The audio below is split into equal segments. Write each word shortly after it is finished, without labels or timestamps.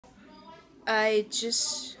I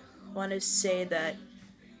just want to say that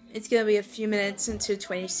it's gonna be a few minutes into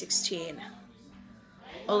 2016.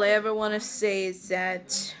 All I ever want to say is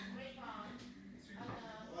that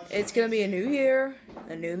it's gonna be a new year,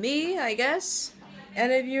 a new me, I guess.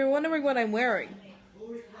 And if you're wondering what I'm wearing,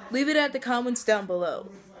 leave it at the comments down below,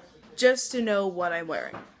 just to know what I'm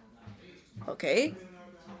wearing. Okay?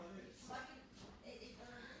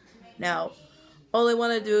 Now, all I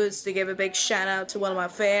want to do is to give a big shout out to one of my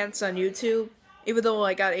fans on YouTube. Even though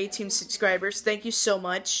I got 18 subscribers, thank you so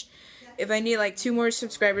much. If I need like 2 more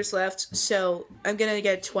subscribers left, so I'm gonna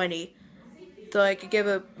get 20. So I could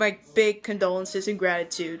give my big condolences and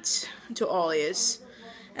gratitudes to all of you.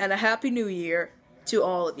 And a happy new year to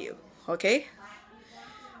all of you, okay?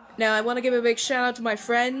 Now I want to give a big shout out to my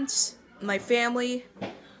friends, my family,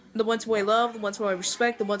 the ones who I love, the ones who I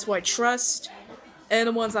respect, the ones who I trust, and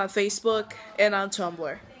the ones on Facebook and on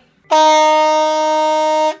Tumblr.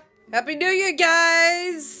 Happy New Year,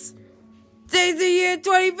 guys! Today's the year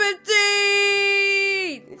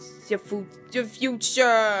 2015! It's your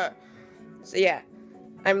future. So yeah,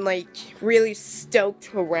 I'm like really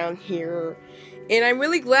stoked around here. And I'm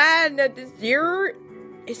really glad that this year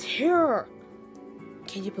is here.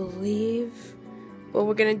 Can you believe what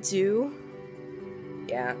we're gonna do?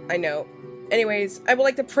 Yeah, I know. Anyways, I would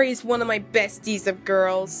like to praise one of my besties of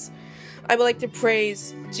girls. I would like to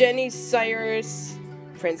praise Jenny Cyrus,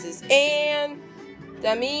 Princess Anne,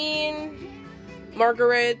 Damien,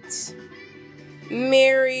 Margaret,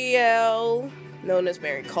 Marielle, known as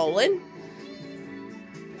Mary Colin.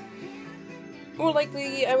 More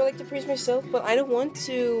likely, I would like to praise myself, but I don't want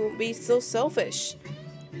to be so selfish.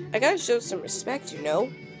 I gotta show some respect, you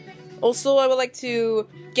know? Also, I would like to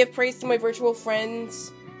give praise to my virtual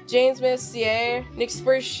friends, James Messier, Nick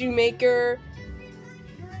Spurs Shoemaker,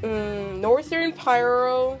 Northern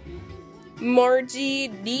Pyro, Margie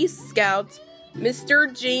D Scout,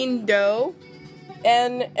 Mr. Jane Doe,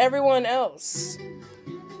 and everyone else.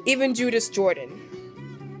 Even Judas Jordan.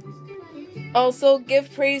 Also,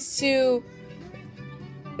 give praise to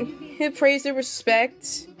praise and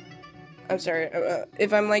respect. I'm sorry,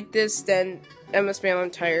 if I'm like this, then I must be I'm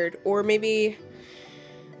tired, or maybe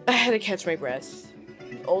I had to catch my breath.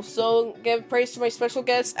 Also, give praise to my special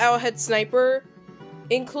guest, Owlhead Sniper,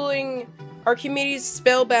 including Archimedes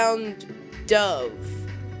Spellbound Dove,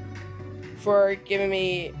 for giving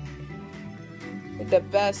me the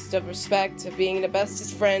best of respect of being the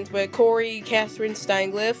bestest friends with Corey Catherine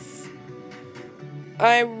Steinglyph.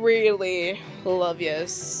 I really love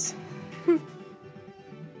yous.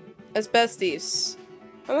 As besties,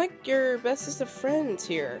 I'm like your bestest of friends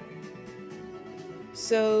here.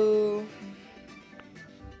 So,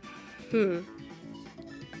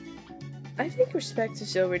 I think respect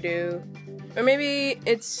is overdue. Or maybe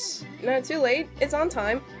it's not too late. It's on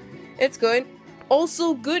time. It's good.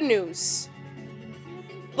 Also, good news.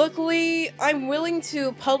 Luckily, I'm willing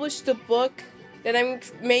to publish the book that I'm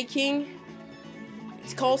making.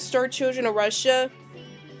 It's called Star Children of Russia.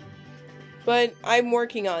 But I'm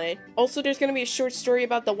working on it. Also, there's gonna be a short story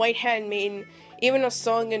about the White Handmaiden, even a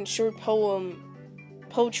song and short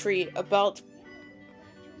poetry about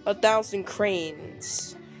 1,000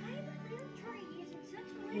 cranes.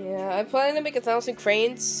 Yeah, I plan to make 1,000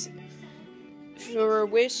 cranes for a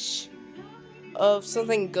wish of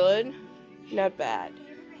something good, not bad.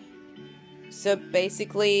 So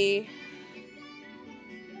basically,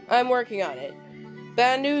 I'm working on it.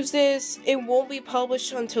 Bad news is, it won't be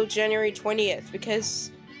published until January 20th, because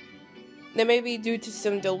that may be due to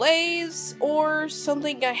some delays, or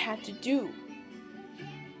something I had to do.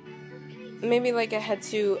 Maybe like I had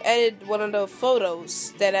to edit one of the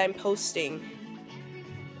photos that I'm posting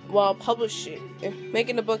while publishing,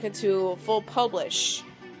 making the book into a full publish.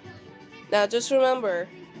 Now just remember,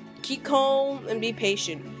 keep calm and be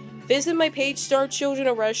patient. Visit my page, Star Children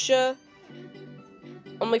of Russia,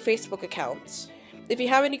 on my Facebook account. If you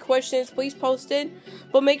have any questions, please post it,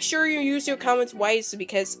 but make sure you use your comments wisely,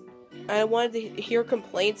 because I don't want to hear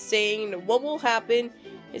complaints saying what will happen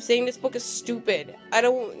and saying this book is stupid. I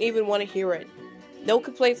don't even want to hear it. No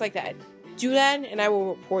complaints like that. Do that and I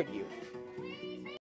will report you.